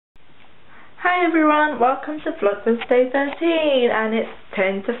Hi everyone, welcome to Vlogmas Day 13, and it's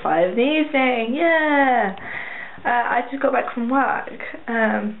 10 to 5 in the evening, yeah! I just got back from work.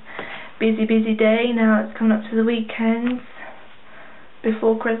 Busy day, now it's coming up to the weekends.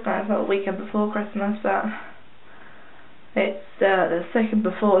 Before Christmas, not the weekend before Christmas, but it's the second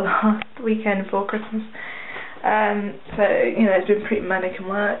before last weekend before Christmas. So, you know, it's been pretty manic in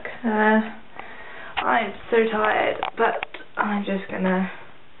work. I'm so tired, but I'm just gonna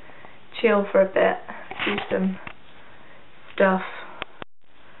chill for a bit, do some stuff.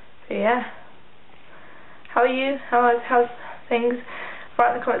 But yeah, how are you? How's things?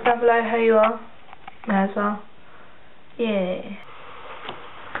 Write in the comments down below how you are. May as well. Yeah.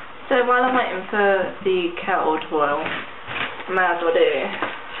 So while I'm waiting for the kettle to boil, I may as well do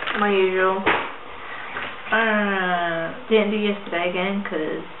my usual. Didn't do yesterday again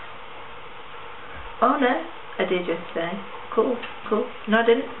because, oh no, I did yesterday. Cool. No, I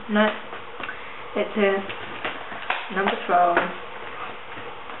didn't. No. It's here. Number 12.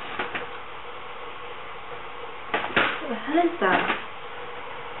 What the hell is that?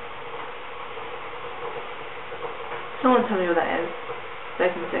 Someone tell me what that is. So I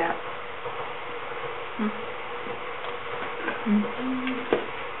can see it.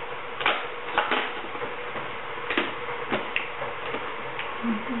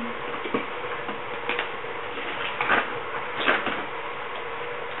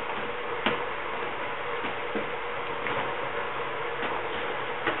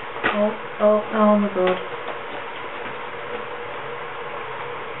 Oh my god.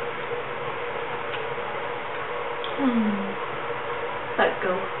 Let's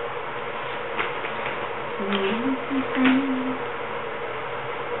go.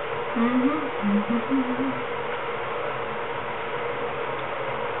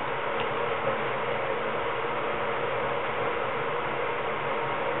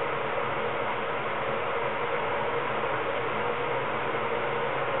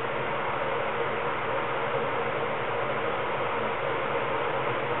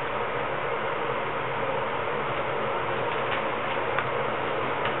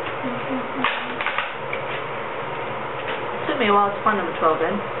 Took me a while to find number 12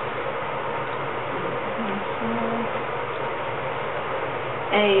 then.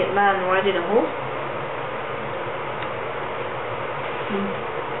 A man riding a horse.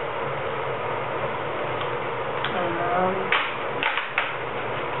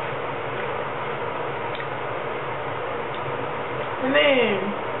 The moon.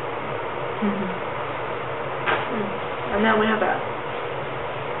 And now we have that.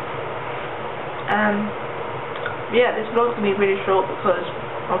 Yeah, this vlog's gonna be really short because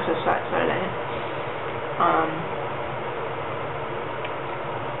I was just like so late.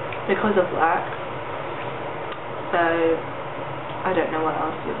 Because of work. So I don't know what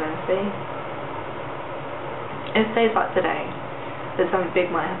else you're gonna see. If days like today, then something big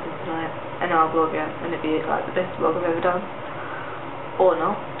might happen tonight, and I'll vlog it, and it'll be like the best vlog I've ever done. Or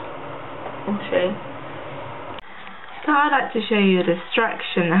not. We'll see. So I'd like to show you a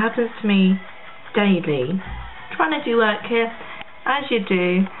distraction that happens to me daily. Trying to do work here, as you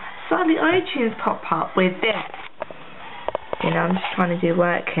do, suddenly iTunes pop up with this. You know, I'm just trying to do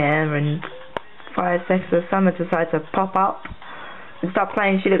work here, and 5 seconds of summer decides to pop up and start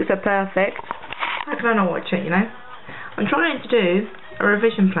playing She Looks So Perfect. How can I not watch it, you know? I'm trying to do a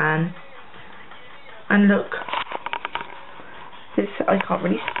revision plan, and look, this, I can't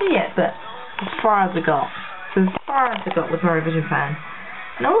really see it, but as far as I got. So as far as I got with my revision plan,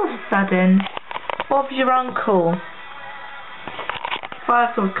 and all of a sudden, Bob's your uncle.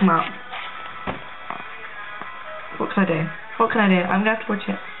 5 songs come out. What can I do? What can I do? I'm going to have to watch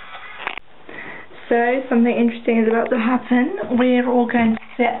it. So, something interesting is about to happen. We're all going to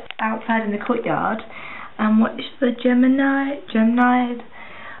sit outside in the courtyard and watch the Gemini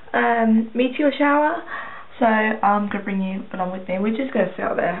meteor shower. So, I'm going to bring you along with me. We're just going to sit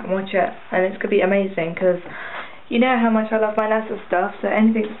out there and watch it. And it's going to be amazing because you know how much I love my NASA stuff, so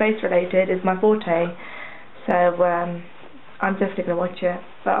anything space related is my forte. So I'm definitely going to watch it,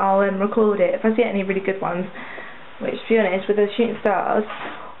 but I'll record it if I see any really good ones, which to be honest, with the shooting stars,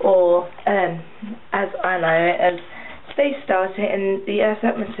 or as I know it, as space stars hitting the Earth's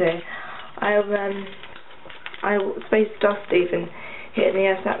atmosphere, space dust even hitting the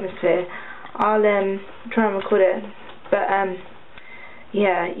Earth's atmosphere, I'll try and record it, but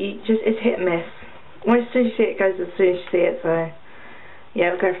yeah, it's hit and miss. As soon as you see it, it goes as soon as you see it, so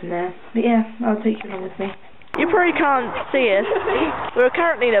yeah, we'll go from there. But yeah, I'll take you along with me. You probably can't see us. We're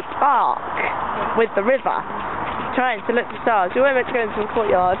currently in a park with the river, trying to look at the stars. We were meant to go into the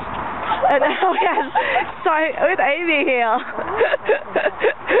courtyard, And now we have with Amy here.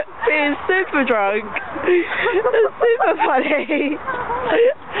 Being super super drunk. That's super funny.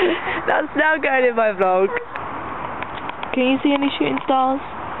 That's now going in my vlog. Can you see any shooting stars?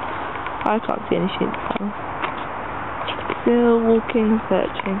 I can't see any shooting stars. Still walking and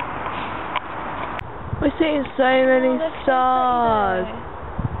searching. We're seeing so many stars.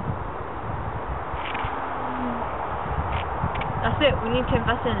 That's it, we need to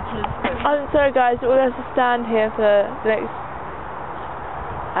invest in a telescope. I'm sorry guys, but we're going to stand here for the next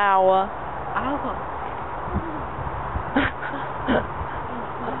hour.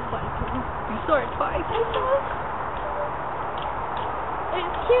 You saw it twice.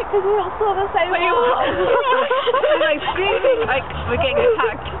 It's cute because we all saw the same one. We're like screaming like we're getting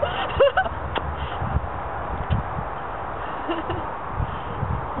attacked.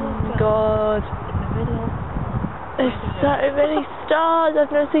 Oh my god. In the middle. There's so many stars.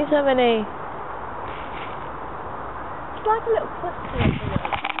 I've never seen so many. It's like a little cluster.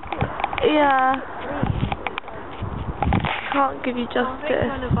 Yeah. Can't give you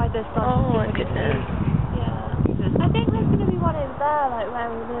justice. Oh my goodness. Yeah. I think there's going to be one in there, like where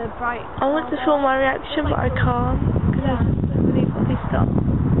the bright. I want to film my reaction, but I can't because there's so many funny stuff.